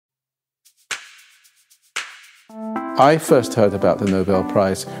I first heard about the Nobel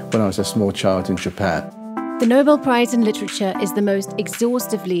Prize when I was a small child in Japan. The Nobel Prize in Literature is the most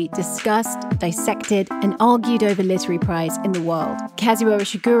exhaustively discussed, dissected, and argued over literary prize in the world. Kazuo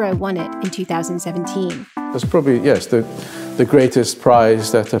Ishiguro won it in 2017. It's probably, yes, the greatest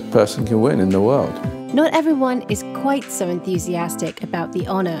prize that a person can win in the world. Not everyone is quite so enthusiastic about the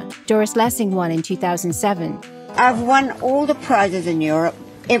honor. Doris Lessing won in 2007. I've won all the prizes in Europe,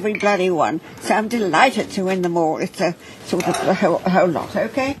 every bloody one, so I'm delighted to win them all. It's a sort of a whole lot,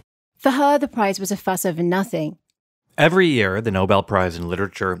 okay? For her, the prize was a fuss over nothing. Every year, the Nobel Prize in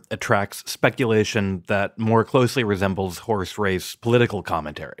Literature attracts speculation that more closely resembles horse race political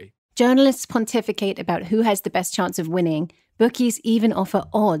commentary. Journalists pontificate about who has the best chance of winning. Bookies even offer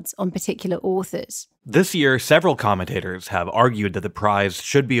odds on particular authors. This year, several commentators have argued that the prize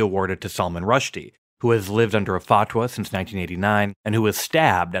should be awarded to Salman Rushdie, who has lived under a fatwa since 1989 and who was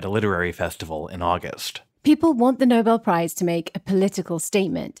stabbed at a literary festival in August. People want the Nobel Prize to make a political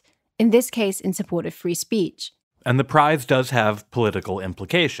statement, in this case in support of free speech. And the prize does have political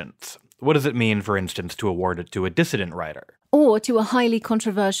implications. What does it mean, for instance, to award it to a dissident writer? Or to a highly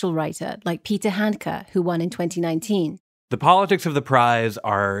controversial writer like Peter Handke, who won in 2019. The politics of the prize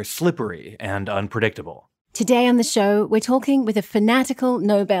are slippery and unpredictable. Today on the show, we're talking with a fanatical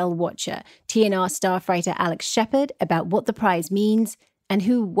Nobel watcher, TNR staff writer Alex Shephard, about what the prize means and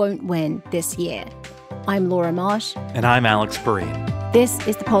who won't win this year. I'm Laura Marsh. And I'm Alex Pareene. This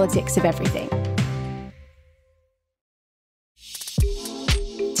is The Politics of Everything.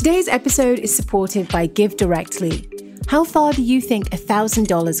 Today's episode is supported by Give Directly. How far do you think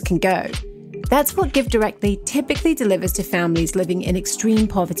 $1,000 can go? That's what Give Directly typically delivers to families living in extreme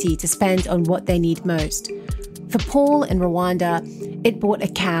poverty to spend on what they need most. For Paul in Rwanda, it bought a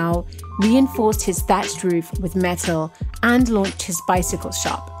cow, reinforced his thatched roof with metal, and launched his bicycle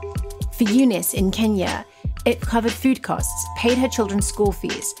shop. For Eunice in Kenya, it covered food costs, paid her children's school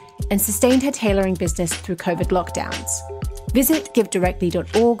fees, and sustained her tailoring business through COVID lockdowns. Visit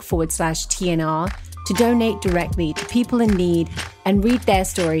givedirectly.org/TNR to donate directly to people in need and read their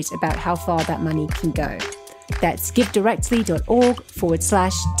stories about how far that money can go. That's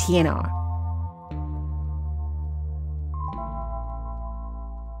givedirectly.org/TNR.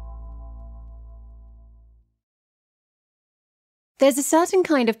 There's a certain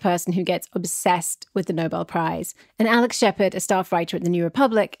kind of person who gets obsessed with the Nobel Prize, and Alex Shephard, a staff writer at The New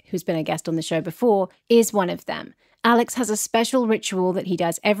Republic, who's been a guest on the show before, is one of them. Alex has a special ritual that he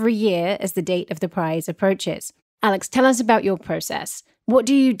does every year as the date of the prize approaches. Alex, tell us about your process. What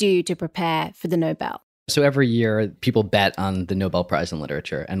do you do to prepare for the Nobel? So every year, people bet on the Nobel Prize in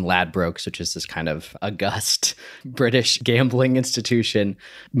Literature, and Ladbrokes, which is this kind of august British gambling institution,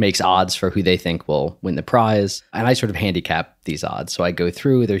 makes odds for who they think will win the prize. And I sort of handicap these odds. So I go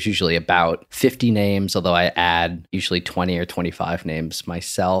through, there's usually about 50 names, although I add usually 20 or 25 names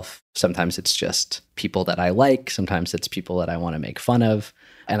myself. Sometimes it's just people that I like. Sometimes it's people that I want to make fun of.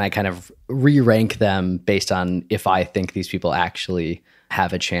 And I kind of re-rank them based on if I think these people actually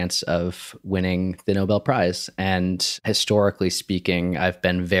have a chance of winning the Nobel Prize. And historically speaking, I've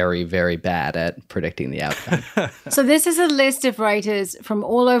been very, very bad at predicting the outcome. So this is a list of writers from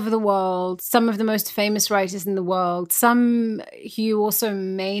all over the world, some of the most famous writers in the world, some you also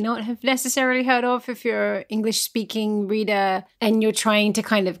may not have necessarily heard of if you're an English-speaking reader, and you're trying to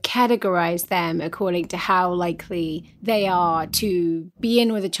kind of categorize them according to how likely they are to be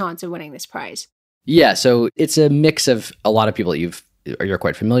in with a chance of winning this prize. Yeah, so it's a mix of a lot of people that you're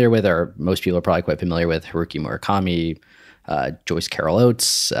quite familiar with, or most people are probably quite familiar with: Haruki Murakami, Joyce Carol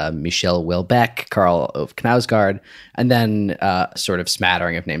Oates, Michel Houellebecq, Karl Ove Knausgaard, and then sort of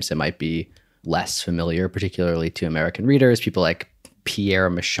smattering of names that might be less familiar, particularly to American readers, people like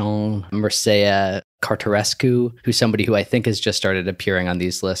Pierre Michon, Mircea Cartarescu, who's somebody who I think has just started appearing on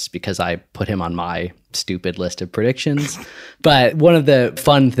these lists because I put him on my stupid list of predictions. But one of the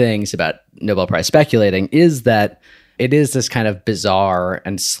fun things about Nobel Prize speculating is that it is this kind of bizarre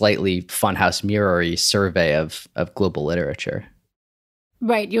and slightly funhouse mirror-y survey of global literature.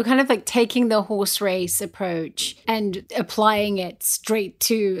 Right. You're kind of like taking the horse race approach and applying it straight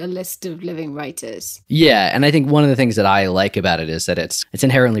to a list of living writers. Yeah. And I think one of the things that I like about it is that it's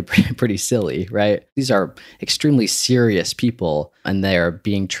inherently pretty silly, right? These are extremely serious people, and they're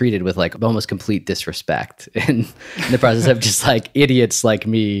being treated with like almost complete disrespect in the process of just like idiots like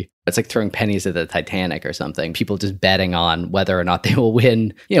me. It's like throwing pennies at the Titanic or something. People just betting on whether or not they will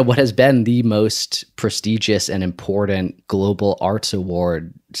win, what has been the most prestigious and important global arts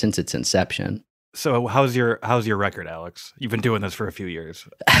award since its inception. So how's your record, Alex? You've been doing this for a few years.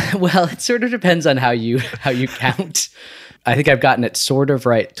 Well, it sort of depends on how you count. I think I've gotten it sort of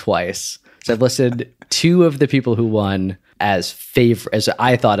right twice. So I've listed two of the people who won as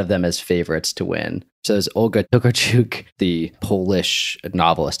I thought of them as favorites to win. So there's Olga Tokarczuk, the Polish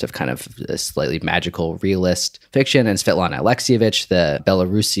novelist of kind of a slightly magical realist fiction, and Svetlana Alexievich, the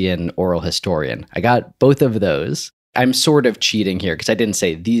Belarusian oral historian. I got both of those. I'm sort of cheating here because I didn't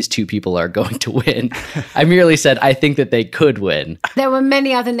say these two people are going to win. I merely said I think that they could win. There were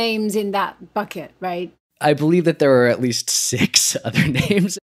many other names in that bucket, right? I believe that there were at least 6 other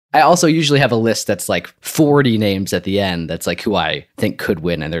names. I also usually have a list that's like 40 names at the end. That's like who I think could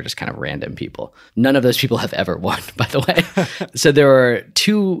win, and they're just kind of random people. None of those people have ever won, by the way. So there were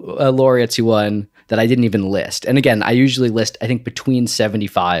 2 laureates who won that I didn't even list. And again, I usually list, I think, between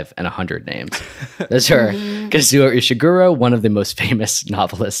 75 and 100 names. Those are Kazuo Ishiguro, one of the most famous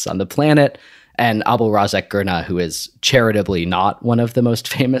novelists on the planet, and Abulrazak Gurna, who is charitably not one of the most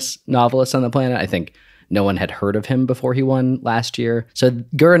famous novelists on the planet. I think no one had heard of him before he won last year. So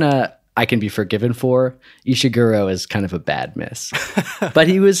Gurna, I can be forgiven for. Ishiguro is kind of a bad miss. But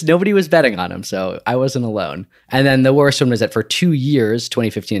nobody was betting on him, so I wasn't alone. And then the worst one was that for 2 years,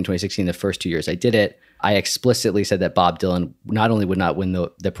 2015 and 2016, the first 2 years I did it, I explicitly said that Bob Dylan not only would not win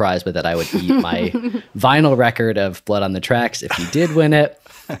the prize, but that I would eat my vinyl record of Blood on the Tracks if he did win it.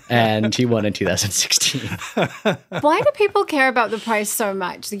 And he won in 2016. Why do people care about the prize so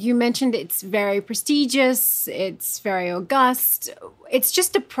much? Like you mentioned, it's very prestigious, it's very august. It's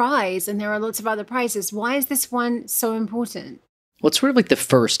just a prize, and there are lots of other prizes. Why is this one so important? Well, it's sort of like the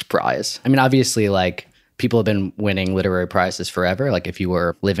first prize. I mean, obviously, like, people have been winning literary prizes forever. Like, if you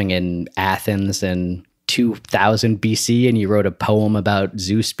were living in Athens in 2000 BC and you wrote a poem about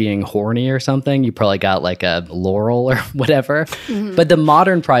Zeus being horny or something, you probably got like a laurel or whatever. But the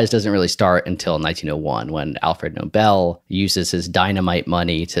modern prize doesn't really start until 1901, when Alfred Nobel uses his dynamite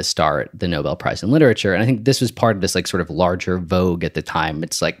money to start the Nobel Prize in Literature. And I think this was part of this like sort of larger vogue at the time.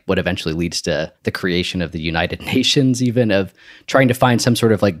 It's like what eventually leads to the creation of the United Nations, even, of trying to find some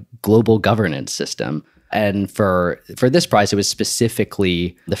sort of like global governance system. And for this prize, it was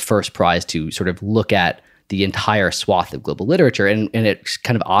specifically the first prize to sort of look at the entire swath of global literature. And it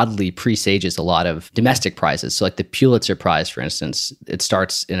kind of oddly presages a lot of domestic prizes. So like the Pulitzer Prize, for instance, it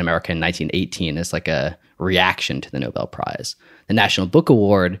starts in America in 1918 as like a reaction to the Nobel Prize. The National Book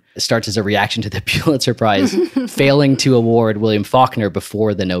Award starts as a reaction to the Pulitzer Prize, failing to award William Faulkner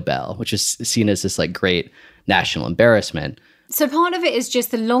before the Nobel, which is seen as this like great national embarrassment. So part of it is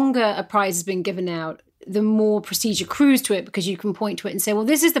just the longer a prize has been given out, the more prestige accrues to it, because you can point to it and say, well,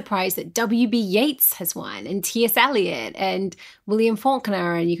 this is the prize that W.B. Yeats has won, and T.S. Eliot, and William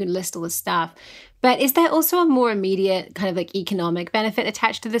Faulkner, and you can list all this stuff. But is there also a more immediate kind of like economic benefit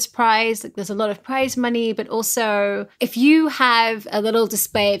attached to this prize? Like there's a lot of prize money, but also if you have a little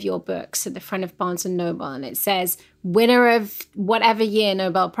display of your books at the front of Barnes & Noble and it says, winner of whatever year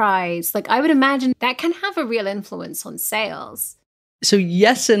Nobel Prize, like I would imagine that can have a real influence on sales. So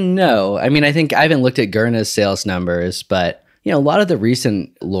yes and no. I mean, I think I haven't looked at Gurna's sales numbers, but you know, a lot of the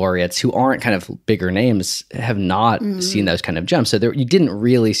recent laureates who aren't kind of bigger names have not seen those kind of jumps. So you didn't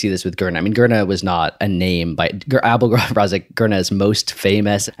really see this with Gurna. I mean, Gurna was not a name, but Abulrazak Gurna is most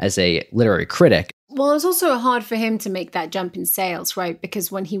famous as a literary critic. Well, it was also hard for him to make that jump in sales, right?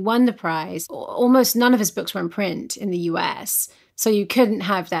 Because when he won the prize, almost none of his books were in print in the US. So you couldn't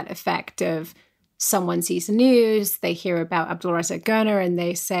have that effect of someone sees the news, they hear about Abulrazak Gurna, and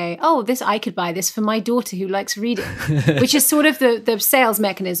they say, oh, I could buy this for my daughter who likes reading, which is sort of the sales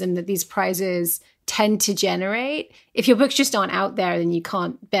mechanism that these prizes tend to generate. If your books just aren't out there, then you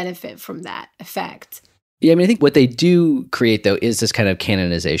can't benefit from that effect. Yeah, I mean, I think what they do create, though, is this kind of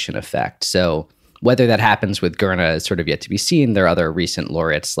canonization effect. So whether that happens with Gurna is sort of yet to be seen. There are other recent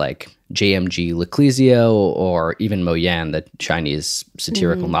laureates like J.M.G. Leclisio or even Mo Yan, the Chinese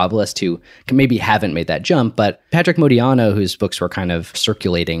satirical novelist, who maybe haven't made that jump. But Patrick Modiano, whose books were kind of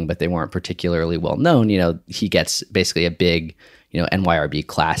circulating, but they weren't particularly well known, you know, he gets basically a big, you know, NYRB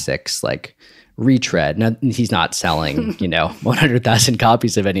classics like retread. Now, he's not selling, 100,000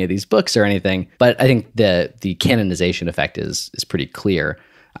 copies of any of these books or anything, but I think the canonization effect is pretty clear.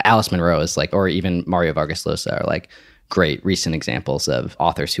 Alice Munro is like, or even Mario Vargas Llosa are like great recent examples of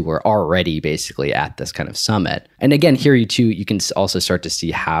authors who were already basically at this kind of summit. And again, here you can also start to see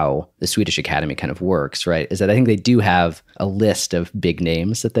how the Swedish Academy kind of works, right? Is that I think they do have a list of big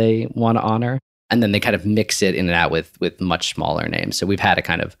names that they want to honor. And then they kind of mix it in and out with much smaller names. So we've had a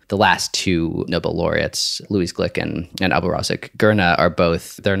kind of the last 2 Nobel laureates, Louise Glück and Abulrazak Gurna, are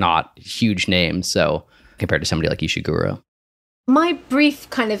both, they're not huge names. So compared to somebody like Ishiguro. My brief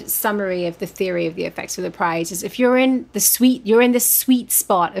kind of summary of the theory of the effects of the prize is if you're in this sweet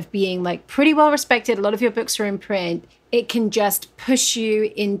spot of being like pretty well respected, a lot of your books are in print, it can just push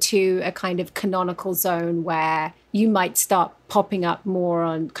you into a kind of canonical zone where you might start popping up more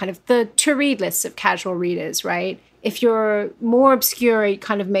on kind of the to-read lists of casual readers, right? If you're more obscure, you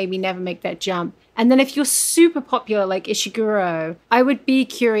kind of maybe never make that jump. And then if you're super popular like Ishiguro, I would be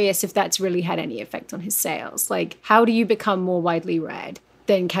curious if that's really had any effect on his sales. Like, how do you become more widely read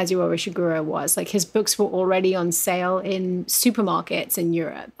than Kazuo Ishiguro was? Like, his books were already on sale in supermarkets in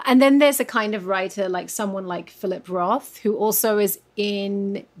Europe. And then there's a kind of writer like someone like Philip Roth, who also was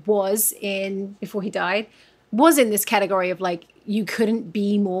in, before he died, was in this category of like, you couldn't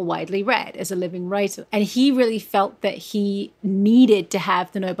be more widely read as a living writer. And he really felt that he needed to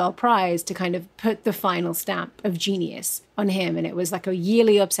have the Nobel Prize to kind of put the final stamp of genius on him. And it was like a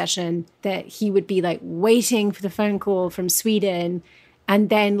yearly obsession that he would be like waiting for the phone call from Sweden and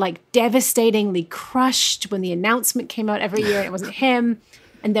then like devastatingly crushed when the announcement came out every year and it wasn't him.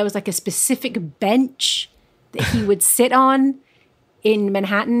 And there was like a specific bench that he would sit on in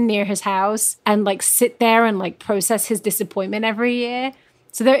Manhattan near his house and like sit there and like process his disappointment every year.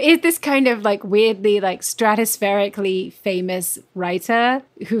 So there is this kind of like weirdly like stratospherically famous writer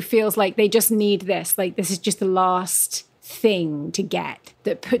who feels like they just need this. Like this is just the last thing to get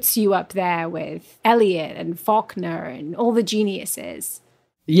that puts you up there with Eliot and Faulkner and all the geniuses.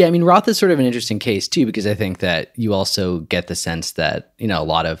 Yeah, I mean, Roth is sort of an interesting case too, because I think that you also get the sense that, you know, a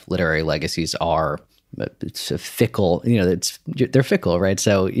lot of literary legacies are it's a fickle, you know, they're fickle, right?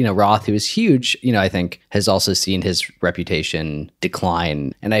 So, you know, Roth, who is huge, you know, I think has also seen his reputation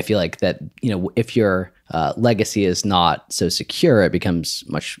decline. And I feel like that, you know, if your legacy is not so secure, it becomes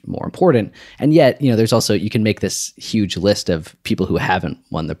much more important. And yet, you know, there's also, you can make this huge list of people who haven't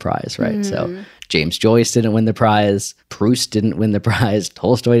won the prize, right? So James Joyce didn't win the prize. Proust didn't win the prize.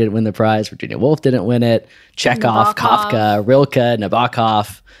 Tolstoy didn't win the prize. Virginia Woolf didn't win it. Chekhov, Kafka, Rilke,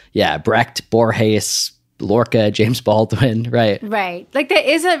 Nabokov. Yeah, Brecht, Borges, Lorca, James Baldwin, right? Right. Like there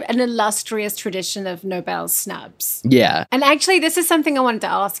is an illustrious tradition of Nobel snubs. Yeah. And actually, this is something I wanted to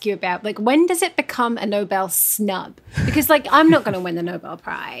ask you about. Like, when does it become a Nobel snub? Because like, I'm not going to win the Nobel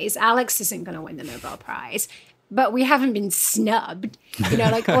Prize. Alex isn't going to win the Nobel Prize. But we haven't been snubbed, you know,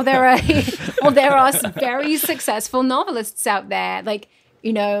 like, or there are very successful novelists out there. Like,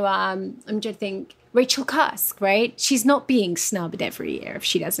 you know, I'm trying to think, Rachel Cusk, right? She's not being snubbed every year if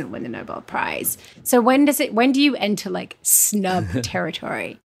she doesn't win the Nobel Prize. So when do you enter like snub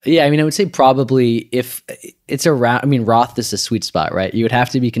territory? Yeah, I mean, I would say probably if it's around, I mean, Roth is a sweet spot, right? You would have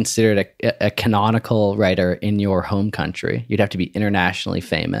to be considered a canonical writer in your home country. You'd have to be internationally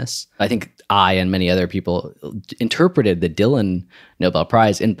famous. I think I and many other people interpreted the Dylan Nobel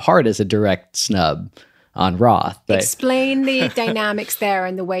Prize in part as a direct snub on Roth. But explain the dynamics there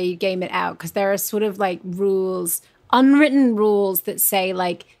and the way you game it out, because there are sort of like rules, unwritten rules that say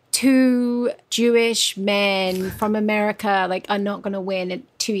like 2 Jewish men from America like are not going to win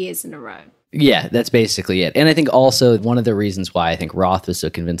it 2 years in a row. Yeah, that's basically it. And I think also one of the reasons why I think Roth was so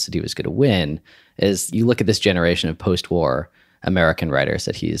convinced that he was going to win is you look at this generation of post-war American writers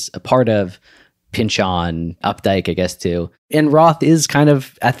that he's a part of, Pynchon, Updike, I guess, too. And Roth is kind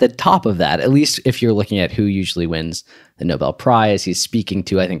of at the top of that, at least if you're looking at who usually wins the Nobel Prize. He's speaking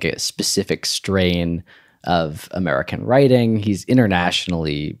to, I think, a specific strain of American writing. He's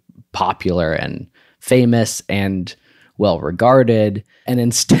internationally popular and famous and well-regarded. And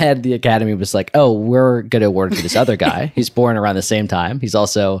instead, the Academy was like, oh, we're going to award it to this other guy. He's born around the same time. He's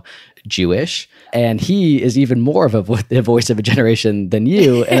also Jewish. And he is even more of a voice of a generation than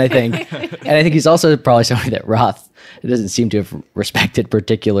you. And I think he's also probably somebody that Roth doesn't seem to have respected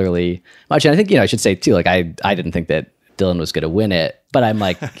particularly much. And I think, you know, I should say too, like I didn't think that Dylan was going to win it, but I'm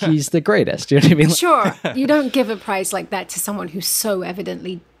like, he's the greatest. You know what I mean? Sure. You don't give a prize like that to someone who so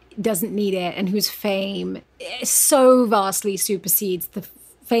evidently doesn't need it and whose fame so vastly supersedes the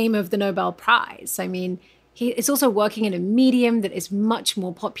fame of the Nobel Prize. I mean, he is also working in a medium that is much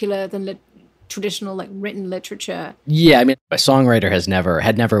more popular than traditional like written literature. Yeah, I mean, a songwriter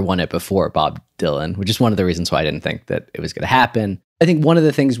had never won it before Bob Dylan, which is one of the reasons why I didn't think that it was going to happen. I think one of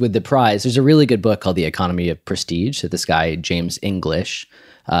the things with the prize, there's a really good book called The Economy of Prestige that this guy, James English,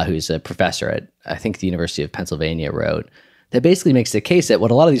 who's a professor at, I think, the University of Pennsylvania, wrote, that basically makes the case that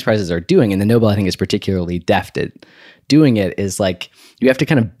what a lot of these prizes are doing, and the Nobel, I think, is particularly deft at doing it, is like you have to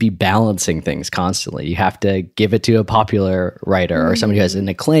kind of be balancing things constantly. You have to give it to a popular writer or somebody who has an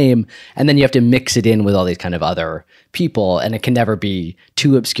acclaim, and then you have to mix it in with all these kind of other people, and it can never be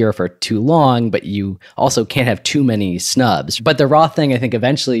too obscure for too long, but you also can't have too many snubs. But the Roth thing, I think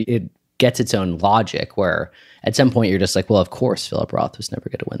eventually it gets its own logic where at some point you're just like, well, of course Philip Roth was never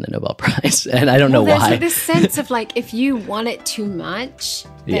going to win the Nobel Prize. And I don't know why. There's this sense of like, if you want it too much,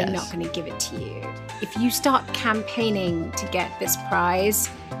 they're Yes. not going to give it to you. If you start campaigning to get this prize,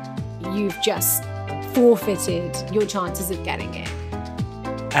 you've just forfeited your chances of getting it.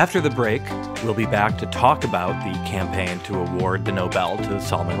 After the break, we'll be back to talk about the campaign to award the Nobel to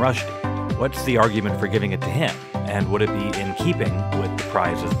Salman Rushdie. What's the argument for giving it to him? And would it be in keeping with the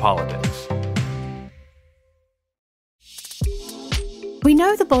prize's politics? We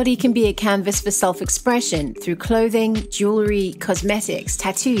know the body can be a canvas for self-expression through clothing, jewelry, cosmetics,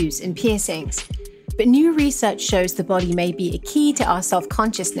 tattoos, and piercings. But new research shows the body may be a key to our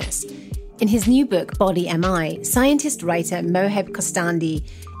self-consciousness. In his new book, Body MI, scientist-writer Moheb Kostandi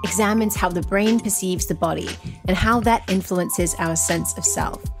examines how the brain perceives the body and how that influences our sense of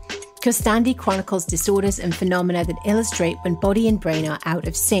self. Kostandi chronicles disorders and phenomena that illustrate when body and brain are out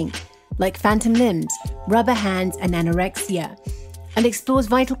of sync, like phantom limbs, rubber hands, and anorexia, and explores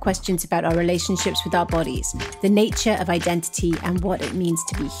vital questions about our relationships with our bodies, the nature of identity, and what it means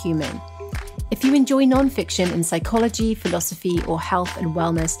to be human. If you enjoy nonfiction in psychology, philosophy, or health and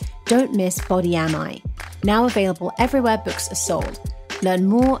wellness, don't miss Body MI, now available everywhere books are sold. Learn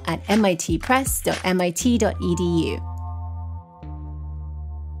more at mitpress.mit.edu.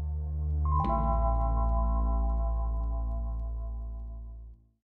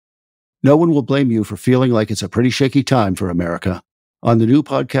 No one will blame you for feeling like it's a pretty shaky time for America. On the new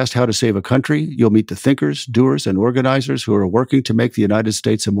podcast, How to Save a Country, you'll meet the thinkers, doers, and organizers who are working to make the United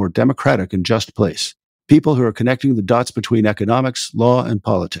States a more democratic and just place. People who are connecting the dots between economics, law, and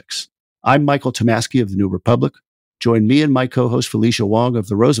politics. I'm Michael Tomasky of the New Republic. Join me and my co-host Felicia Wong of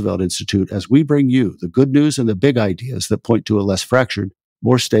the Roosevelt Institute as we bring you the good news and the big ideas that point to a less fractured,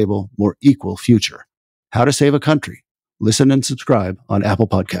 more stable, more equal future. How to Save a Country. Listen and subscribe on Apple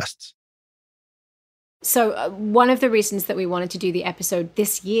Podcasts. So one of the reasons that we wanted to do the episode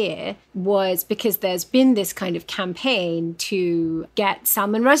this year was because there's been this kind of campaign to get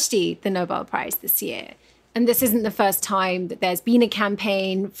Salman Rushdie the Nobel Prize this year. And this isn't the first time that there's been a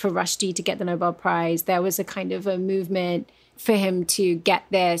campaign for Rushdie to get the Nobel Prize. There was a kind of a movement for him to get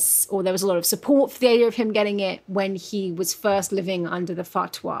this, or there was a lot of support for the idea of him getting it when he was first living under the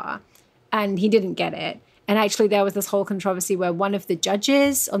fatwa, and he didn't get it. And actually, there was this whole controversy where one of the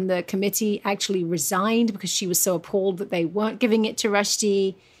judges on the committee actually resigned because she was so appalled that they weren't giving it to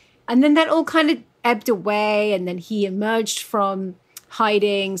Rushdie. And then that all kind of ebbed away. And then he emerged from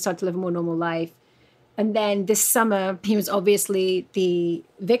hiding, started to live a more normal life. And then this summer, he was obviously the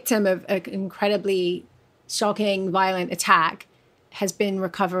victim of an incredibly shocking, violent attack, has been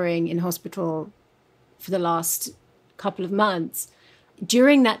recovering in hospital for the last couple of months.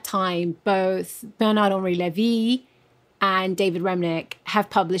 During that time, both Bernard-Henri Lévy and David Remnick have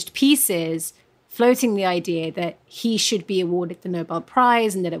published pieces floating the idea that he should be awarded the Nobel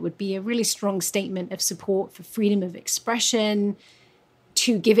Prize and that it would be a really strong statement of support for freedom of expression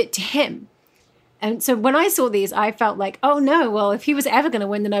to give it to him. And so when I saw these, I felt like, oh no, well, if he was ever going to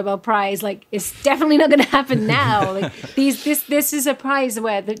win the Nobel Prize, like it's definitely not going to happen now. Like this is a prize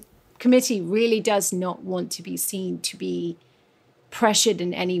where the committee really does not want to be seen to be pressured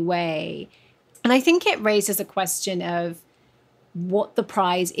in any way. And I think it raises a question of what the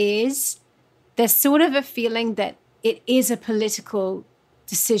prize is. There's sort of a feeling that it is a political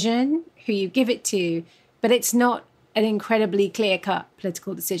decision who you give it to, but it's not an incredibly clear-cut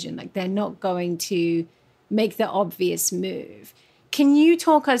political decision. Like they're not going to make the obvious move. Can you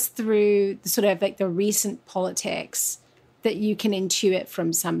talk us through the sort of like the recent politics that you can intuit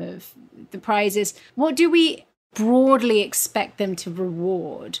from some of the prizes? What do we broadly expect them to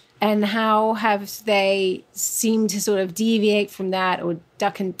reward, and how have they seemed to sort of deviate from that or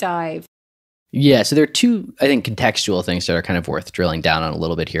duck and dive? Yeah, so there are two, I think, contextual things that are kind of worth drilling down on a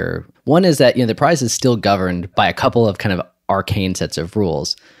little bit here. One is that, the prize is still governed by a couple of kind of arcane sets of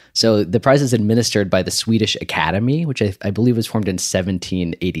rules. So the prize is administered by the Swedish Academy, which I believe was formed in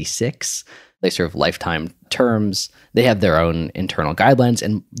 1786. They serve lifetime terms. They have their own internal guidelines,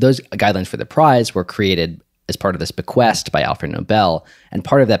 and those guidelines for the prize were created as part of this bequest by Alfred Nobel. And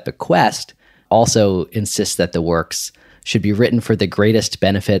part of that bequest also insists that the works should be written for the greatest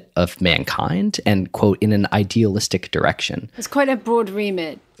benefit of mankind and, quote, in an idealistic direction. It's quite a broad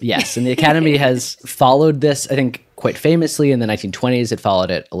remit. Yes, and the Academy has followed this, I think, quite famously. In the 1920s, it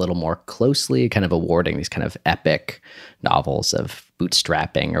followed it a little more closely, kind of awarding these kind of epic novels of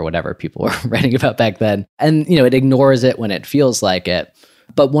bootstrapping or whatever people were writing about back then. And, it ignores it when it feels like it.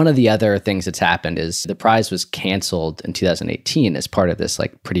 But one of the other things that's happened is the prize was canceled in 2018 as part of this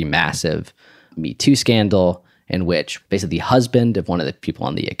like pretty massive Me Too scandal. in which basically the husband of one of the people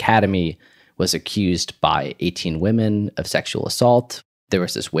on the Academy was accused by 18 women of sexual assault. There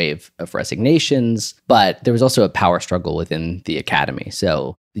was this wave of resignations, but there was also a power struggle within the Academy.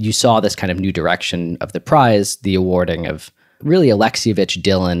 So you saw this kind of new direction of the prize, the awarding of really Alexievich,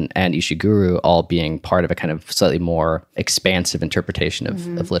 Dylan, and Ishiguro all being part of a kind of slightly more expansive interpretation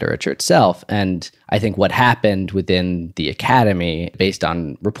of literature itself. And I think what happened within the Academy, based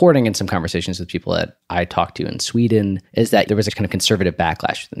on reporting and some conversations with people that I talked to in Sweden, is that there was a kind of conservative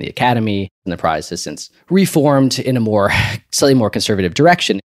backlash within the Academy, and the prize has since reformed in a slightly more conservative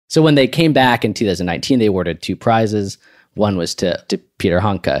direction. So when they came back in 2019, they awarded 2 prizes. One was to Peter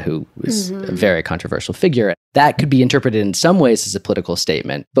Hanke, who was a very controversial figure. That could be interpreted in some ways as a political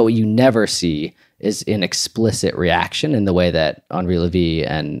statement, but what you never see is an explicit reaction in the way that Henri Levy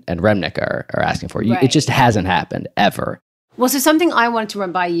and Remnick are asking for. Right. It just hasn't happened, ever. Well, so something I wanted to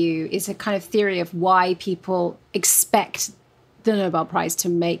run by you is a kind of theory of why people expect the Nobel Prize to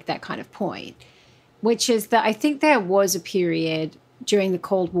make that kind of point, which is that I think there was a period during the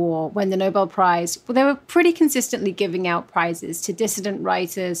Cold War when the Nobel Prize, they were pretty consistently giving out prizes to dissident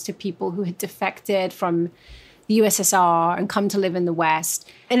writers, to people who had defected from the USSR and come to live in the West.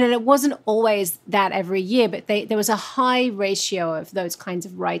 And it wasn't always that every year, but there was a high ratio of those kinds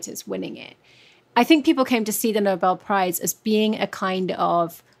of writers winning it. I think people came to see the Nobel Prize as being a kind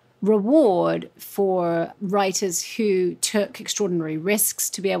of reward for writers who took extraordinary risks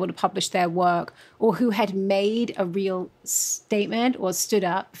to be able to publish their work, or who had made a real statement or stood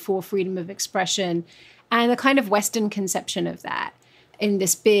up for freedom of expression, and the kind of Western conception of that in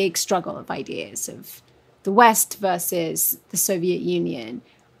this big struggle of ideas of the West versus the Soviet Union.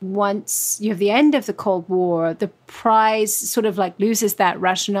 Once you have the end of the Cold War, the prize sort of like loses that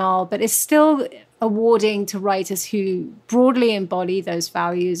rationale, but is still awarding to writers who broadly embody those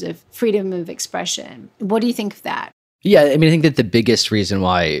values of freedom of expression. What do you think of that? Yeah, I mean, I think that the biggest reason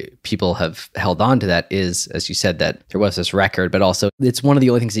why people have held on to that is, as you said, that there was this record, but also it's one of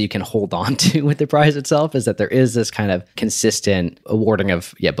the only things that you can hold on to with the prize itself, is that there is this kind of consistent awarding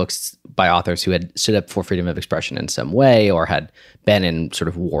of books by authors who had stood up for freedom of expression in some way, or had been in sort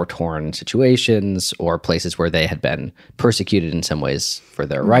of war-torn situations, or places where they had been persecuted in some ways for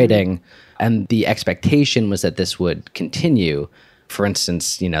their writing. And the expectation was that this would continue. For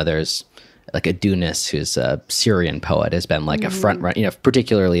instance, there's like Adunis, who's a Syrian poet, has been like a front runner,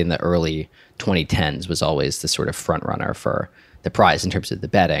 particularly in the early 2010s, was always the sort of front runner for the prize in terms of the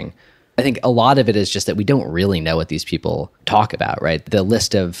betting. I think a lot of it is just that we don't really know what these people talk about, right? The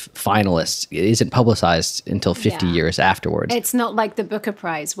list of finalists isn't publicized until 50 years afterwards. It's not like the Booker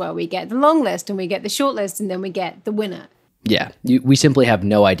Prize where we get the long list and we get the short list and then we get the winner. Yeah, we simply have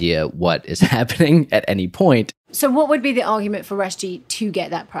no idea what is happening at any point. So what would be the argument for Rushdie to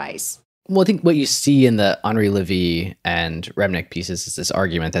get that prize? Well, I think what you see in the Henri Levy and Remnick pieces is this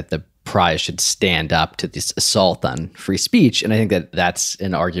argument that the prize should stand up to this assault on free speech. And I think that that's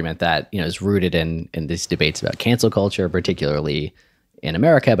an argument that, is rooted in these debates about cancel culture, particularly in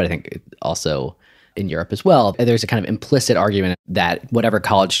America, but I think also in Europe as well. There's a kind of implicit argument that whatever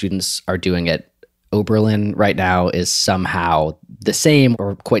college students are doing at Oberlin right now is somehow the same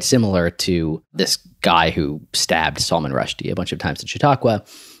or quite similar to this guy who stabbed Salman Rushdie a bunch of times at Chautauqua.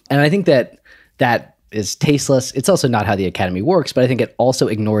 And I think that is tasteless. It's also not how the Academy works, but I think it also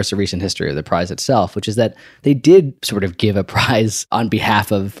ignores the recent history of the prize itself, which is that they did sort of give a prize on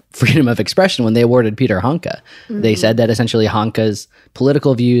behalf of freedom of expression when they awarded Peter Hanke. They said that essentially Hanke's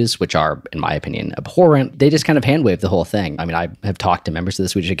political views, which are, in my opinion, abhorrent, they just kind of hand-waved the whole thing. I mean, I have talked to members of the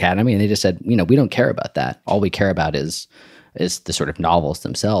Swedish Academy, and they just said, we don't care about that. All we care about is the sort of novels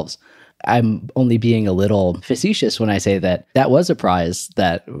themselves. I'm only being a little facetious when I say that was a prize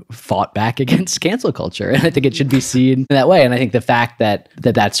that fought back against cancel culture. And I think it should be seen that way. And I think the fact that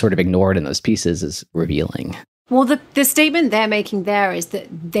that's sort of ignored in those pieces is revealing. Well, the statement they're making there is that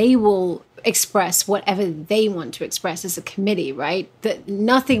they will express whatever they want to express as a committee, right? That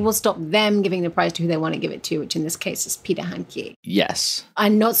nothing will stop them giving the prize to who they want to give it to, which in this case is Peter Hanke. Yes.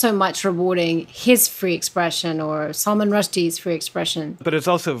 And not so much rewarding his free expression or Salman Rushdie's free expression. But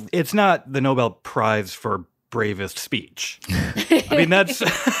it's not the Nobel Prize for bravest speech. I mean,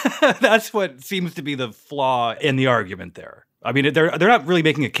 that's what seems to be the flaw in the argument there. I mean, they're not really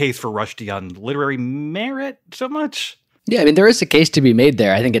making a case for Rushdie on literary merit so much. Yeah, I mean, there is a case to be made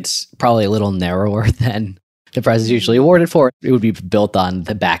there. I think it's probably a little narrower than the prize is usually awarded for. It would be built on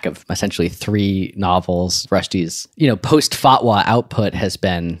the back of essentially 3 novels. Rushdie's, post-fatwa output has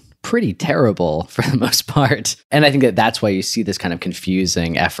been pretty terrible for the most part. And I think that that's why you see this kind of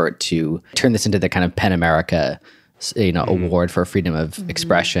confusing effort to turn this into the kind of PEN America award for freedom of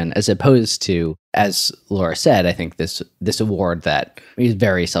expression, as opposed to, as Laura said, I think this award that is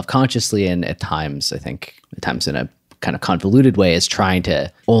very self-consciously and at times in a kind of convoluted way is trying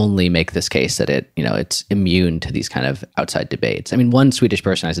to only make this case that it's immune to these kind of outside debates. I mean, one Swedish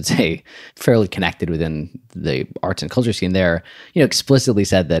person, I should say, fairly connected within the arts and culture scene there, explicitly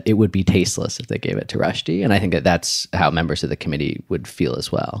said that it would be tasteless if they gave it to Rushdie. And I think that that's how members of the committee would feel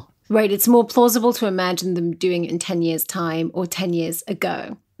as well. Right. It's more plausible to imagine them doing it in 10 years' time or 10 years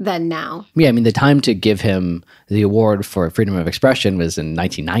ago than now. Yeah, I mean, the time to give him the award for freedom of expression was in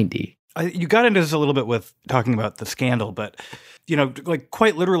 1990. You got into this a little bit with talking about the scandal, but,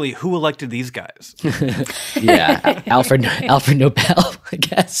 quite literally, who elected these guys? Yeah, Alfred Nobel, I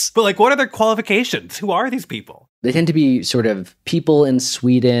guess. But, what are their qualifications? Who are these people? They tend to be sort of people in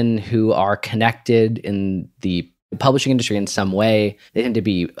Sweden who are connected in the publishing industry in some way. They tend to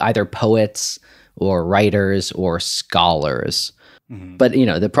be either poets or writers or scholars. Mm-hmm. But,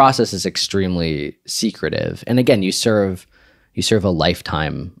 the process is extremely secretive. And again, you serve a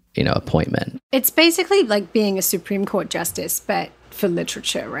lifetime appointment. It's basically like being a Supreme Court justice, but for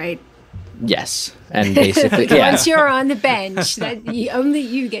literature, right? Yes. And basically, Once you're on the bench, only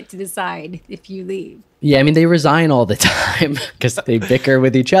you get to decide if you leave. Yeah, I mean, they resign all the time because they bicker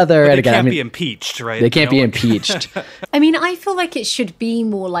with each other. But they can't be impeached, right? They can't be impeached. I mean, I feel like it should be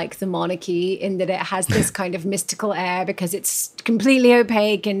more like the monarchy in that it has this kind of mystical air because it's completely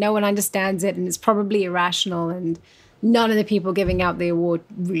opaque and no one understands it and it's probably irrational and none of the people giving out the award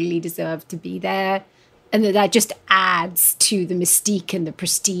really deserve to be there. And that just adds to the mystique and the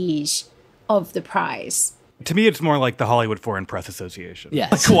prestige of the prize. To me, it's more like the Hollywood Foreign Press Association.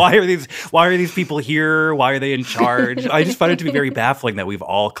 Yes. Why are these people here? Why are they in charge? I just find it to be very baffling that we've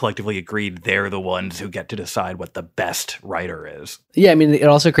all collectively agreed they're the ones who get to decide what the best writer is. Yeah, I mean, it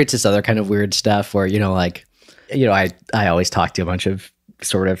also creates this other kind of weird stuff where, I always talk to a bunch of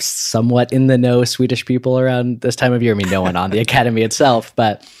sort of somewhat in the know Swedish people around this time of year. I mean, no one on the Academy itself,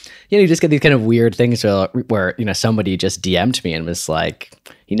 but you just get these kind of weird things where somebody just DM'd me and was like,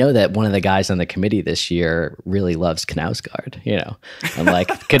 that one of the guys on the committee this year really loves Knausgaard. I'm like,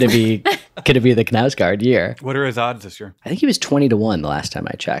 could it be the Knausgaard year? What are his odds this year? I think he was 20-1 the last time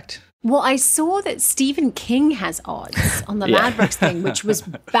I checked. Well, I saw that Stephen King has odds on the Ladbrokes thing, which was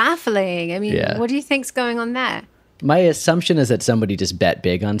baffling. I mean, What do you think's going on there? My assumption is that somebody just bet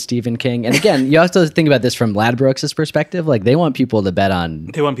big on Stephen King. And again, you also think about this from Ladbrokes' perspective. Like, they want people to bet on...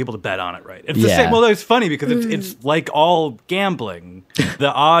 They want people to bet on it, right? It's the same. Well, it's funny because it's like all gambling.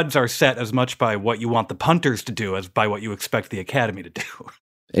 The odds are set as much by what you want the punters to do as by what you expect the Academy to do.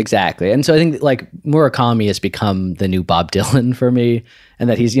 Exactly. And so I think Murakami has become the new Bob Dylan for me, and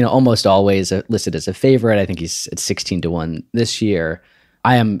that he's, almost always listed as a favorite. I think he's at 16-1 this year.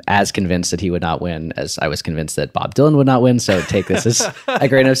 I am as convinced that he would not win as I was convinced that Bob Dylan would not win. So take this as a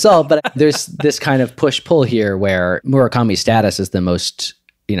grain of salt. But there's this kind of push-pull here where Murakami's status is the most,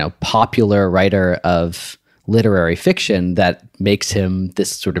 popular writer of literary fiction that makes him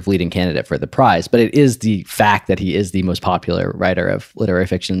this sort of leading candidate for the prize. But it is the fact that he is the most popular writer of literary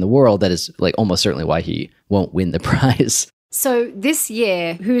fiction in the world that is almost certainly why he won't win the prize. So this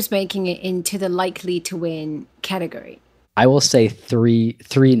year, who's making it into the likely to win category? I will say three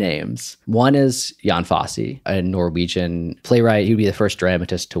names. One is Jan Fosse, a Norwegian playwright. He would be the first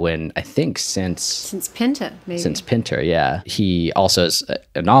dramatist to win, I think, since Pinter, maybe. Since Pinter, yeah. He also is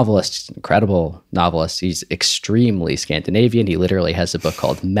a novelist, incredible novelist. He's extremely Scandinavian. He literally has a book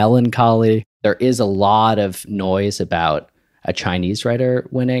called Melancholy. There is a lot of noise about a Chinese writer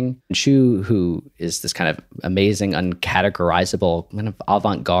winning. Xu, who is this kind of amazing, uncategorizable, kind of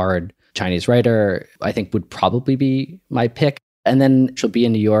avant-garde Chinese writer, I think would probably be my pick. And then she'll be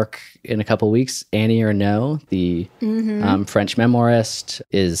in New York in a couple of weeks. Annie Ernaux, the French memoirist,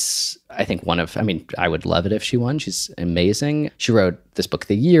 is, I think, I would love it if she won. She's amazing. She wrote this book,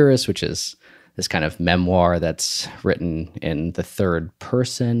 The Years, which is this kind of memoir that's written in the third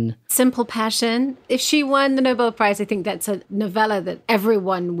person. Simple Passion. If she won the Nobel Prize, I think that's a novella that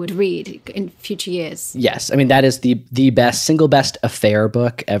everyone would read in future years. Yes. I mean, that is the single best affair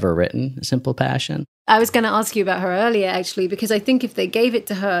book ever written, Simple Passion. I was going to ask you about her earlier, actually, because I think if they gave it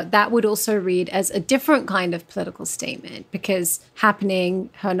to her, that would also read as a different kind of political statement, because Happening,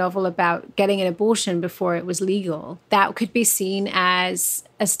 her novel about getting an abortion before it was legal, that could be seen as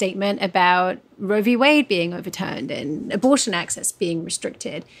a statement about Roe v. Wade being overturned and abortion access being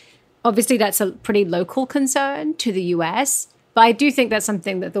restricted. Obviously, that's a pretty local concern to the US, but I do think that's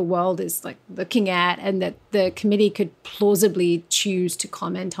something that the world is looking at and that the committee could plausibly choose to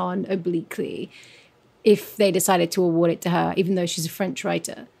comment on obliquely if they decided to award it to her, even though she's a French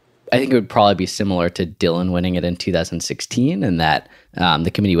writer. I think it would probably be similar to Dylan winning it in 2016, and that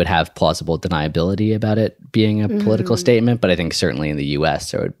the committee would have plausible deniability about it being a political statement. But I think certainly in the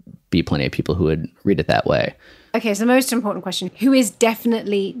US, there would be plenty of people who would read it that way. Okay, so the most important question, who is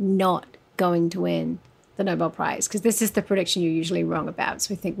definitely not going to win the Nobel Prize? Because this is the prediction you're usually wrong about,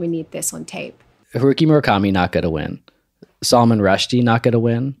 so I think we need this on tape. Haruki Murakami, not going to win. Salman Rushdie, not going to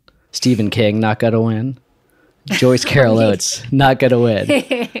win. Stephen King, not going to win. Joyce Carol Oates, not going to win.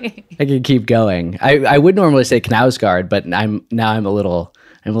 I can keep going. I would normally say Knausgaard, but I'm a little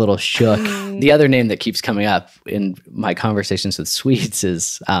shook. The other name that keeps coming up in my conversations with Swedes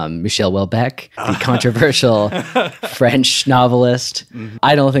is Michel Houellebecq, the controversial French novelist.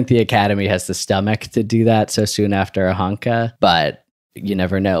 I don't think the Academy has the stomach to do that so soon after a Hanke, but you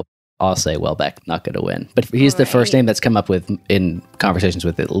never know. I'll say Houellebecq, not going to win. But he's the first name that's come up with in conversations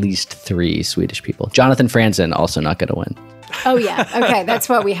with at least 3 Swedish people. Jonathan Franzen, also not going to win. Oh, yeah. Okay, that's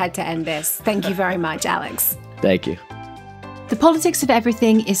why we had to end this. Thank you very much, Alex. Thank you. The Politics of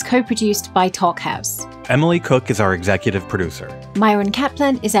Everything is co-produced by Talkhouse. Emily Cook is our executive producer. Myron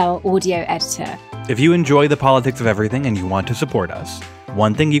Kaplan is our audio editor. If you enjoy The Politics of Everything and you want to support us,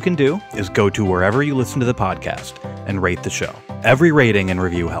 one thing you can do is go to wherever you listen to the podcast and rate the show. Every rating and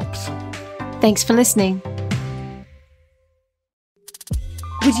review helps. Thanks for listening.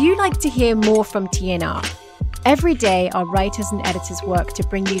 Would you like to hear more from TNR? Every day, our writers and editors work to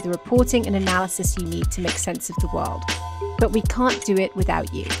bring you the reporting and analysis you need to make sense of the world. But we can't do it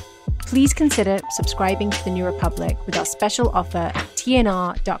without you. Please consider subscribing to The New Republic with our special offer at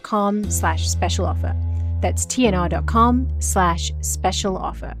tnr.com/special offer. That's tnr.com/special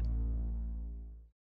offer.